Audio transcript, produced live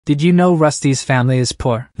Did you know Rusty's family is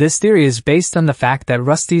poor? This theory is based on the fact that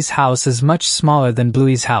Rusty's house is much smaller than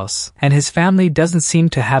Bluey's house, and his family doesn't seem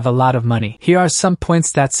to have a lot of money. Here are some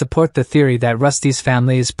points that support the theory that Rusty's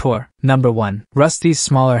family is poor. Number 1. Rusty's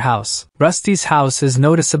smaller house. Rusty's house is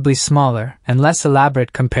noticeably smaller and less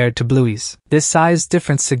elaborate compared to Bluey's. This size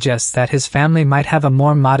difference suggests that his family might have a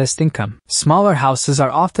more modest income. Smaller houses are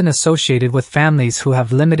often associated with families who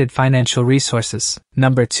have limited financial resources.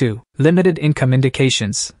 Number 2. Limited income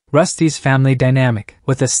indications. Rusty's family dynamic,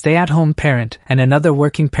 with a stay-at-home parent and another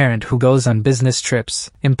working parent who goes on business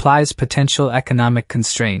trips, implies potential economic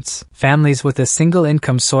constraints. Families with a single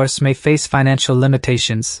income source may face financial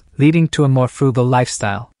limitations, leading to a more frugal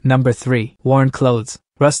lifestyle. Number 3. Worn clothes.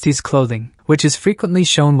 Rusty's clothing, which is frequently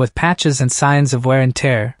shown with patches and signs of wear and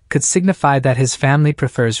tear, could signify that his family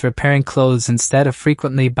prefers repairing clothes instead of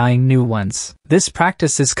frequently buying new ones. This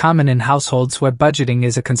practice is common in households where budgeting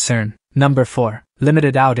is a concern. Number 4.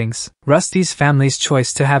 Limited outings. Rusty's family's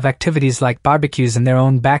choice to have activities like barbecues in their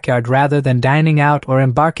own backyard rather than dining out or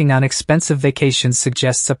embarking on expensive vacations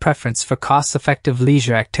suggests a preference for cost-effective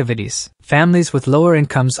leisure activities. Families with lower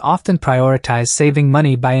incomes often prioritize saving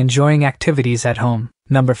money by enjoying activities at home.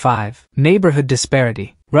 Number 5. Neighborhood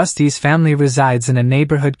disparity. Rusty's family resides in a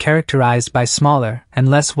neighborhood characterized by smaller and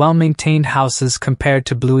less well-maintained houses compared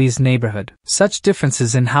to Bluey's neighborhood. Such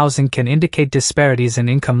differences in housing can indicate disparities in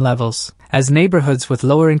income levels, as neighborhoods with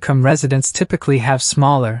lower-income residents typically have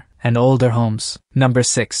smaller and older homes. Number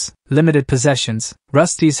 6. Limited possessions.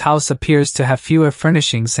 Rusty's house appears to have fewer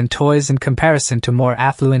furnishings and toys in comparison to more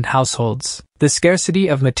affluent households. The scarcity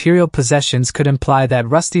of material possessions could imply that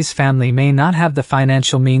Rusty's family may not have the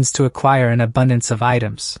financial means to acquire an abundance of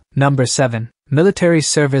items. Number 7. Military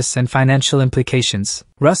service and financial implications.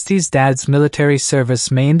 Rusty's dad's military service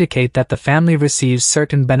may indicate that the family receives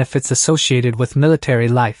certain benefits associated with military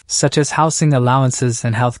life, such as housing allowances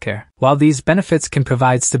and healthcare. While these benefits can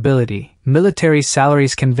provide stability, military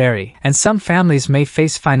salaries can vary, and some families may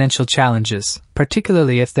face financial challenges,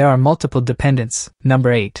 particularly if there are multiple dependents.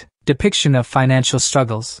 Number 8. Depiction of financial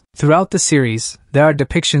struggles. Throughout the series, there are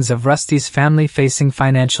depictions of Rusty's family facing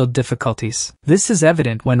financial difficulties. This is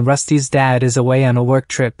evident when Rusty's dad is away on a work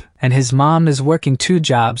trip, and his mom is working 2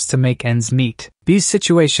 jobs to make ends meet. These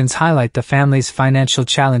situations highlight the family's financial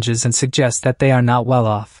challenges and suggest that they are not well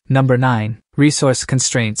off. Number 9. Resource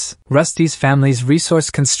constraints. Rusty's family's resource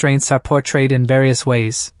constraints are portrayed in various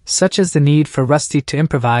ways, such as the need for Rusty to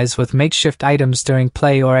improvise with makeshift items during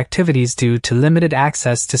play or activities due to limited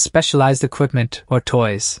access to specialized equipment or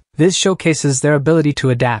toys. This showcases their ability to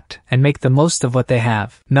adapt and make the most of what they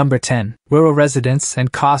have. Number 10. Rural residents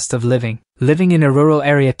and cost of living. Living in a rural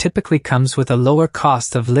area typically comes with a lower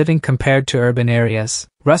cost of living compared to urban areas.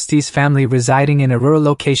 Rusty's family residing in a rural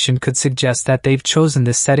location could suggest that they've chosen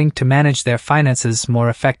this setting to manage their finances more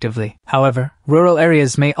effectively. However, rural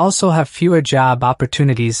areas may also have fewer job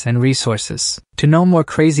opportunities and resources. To know more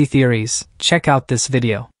crazy theories, check out this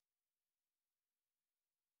video.